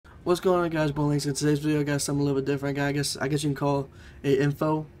What's going on, guys? Links. In today's video, I got something a little bit different. I guess you can call a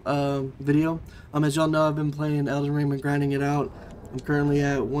info video. As y'all know, I've been playing Elden Ring and grinding it out. I'm currently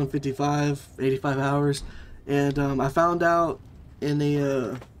at 155, 85 hours, and I found out in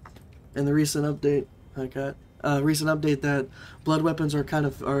the recent update that blood weapons are kind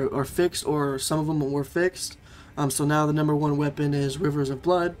of are fixed, or some of them were fixed. So now the #1 weapon is Rivers of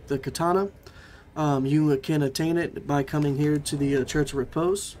Blood, the katana. You can attain it by coming here to the Church of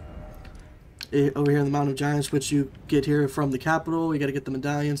Repose. Over here in the Mountain of Giants, which you get here from the capital. You got to get the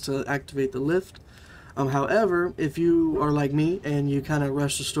medallions to activate the lift. However, if you are like me and you kind of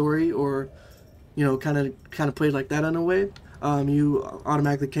rush the story, or kind of played like that in a way, you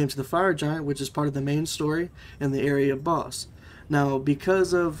automatically came to the Fire Giant, which is part of the main story and the area boss. Now,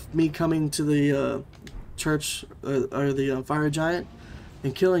 because of me coming to the church or the Fire Giant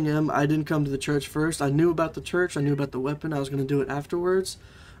and killing him, I didn't come to the church first. I knew about the church, I knew about the weapon, I was going to do it afterwards.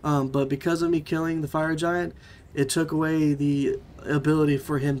 But because of me killing the Fire Giant, it took away the ability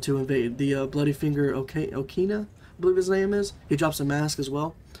for him to invade. The Bloody Finger Okina, I believe his name is. He drops a mask as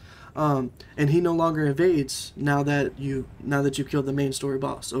well, and he no longer invades now that you killed the main story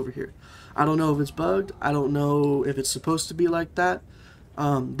boss over here. I don't know if it's bugged. I don't know if it's supposed to be like that.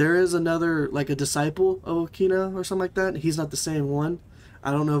 There is another, like a disciple of Okina or something like that. He's not the same one.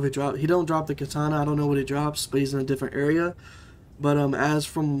 I don't know if he don't drop the katana. I don't know what he drops, but he's in a different area. But as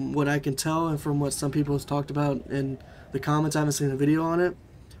from what I can tell, and from what some people have talked about in the comments, I haven't seen a video on it,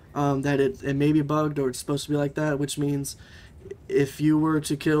 that it may be bugged, or it's supposed to be like that, which means if you were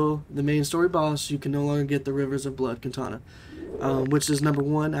to kill the main story boss, you can no longer get the Rivers of Blood katana, which is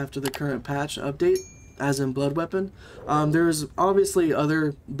 #1 after the current patch update, as in blood weapon. There's obviously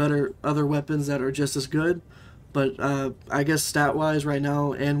other weapons that are just as good, but I guess stat-wise right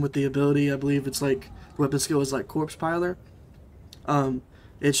now, and with the ability, I believe it's like weapon skill is like Corpse Piler.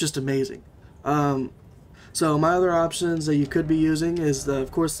 It's just amazing. So my other options that you could be using is,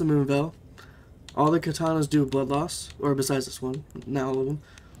 of course, the Moonveil. All the katanas do blood loss, or besides this one, not all of them.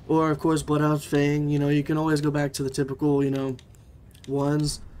 Or, of course, Bloodhound Fang. You can always go back to the typical,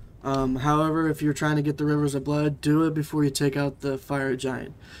 ones. However, if you're trying to get the Rivers of Blood, do it before you take out the Fire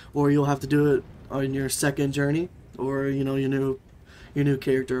Giant. Or you'll have to do it on your second journey, or, your new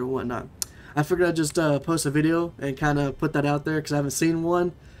character or whatnot. I figured I'd just post a video and kind of put that out there, because I haven't seen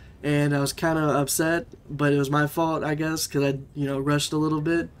one, and I was kind of upset, but it was my fault, I guess, because I rushed a little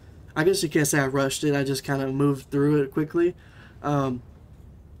bit. I guess you can't say I rushed it, I just kind of moved through it quickly. Yeah,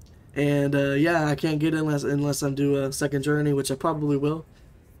 I can't get it unless I do a second journey, which I probably will,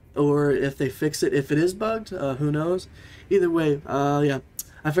 or if they fix it, if it is bugged, who knows. Either way, yeah,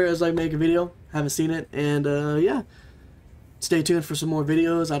 I figured I'd make a video, haven't seen it, and yeah. Stay tuned for some more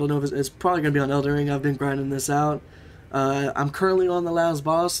videos. I don't know if it's probably going to be on Elden Ring. I've been grinding this out. I'm currently on the last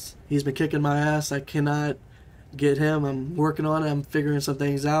boss. He's been kicking my ass. I cannot get him. I'm working on it. I'm figuring some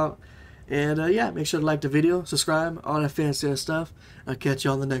things out. And yeah, make sure to like the video, subscribe, all that fancy stuff. I'll catch you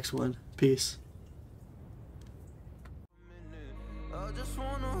on the next one. Peace. I just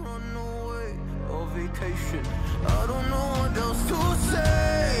wanna run away on vacation. I don't know what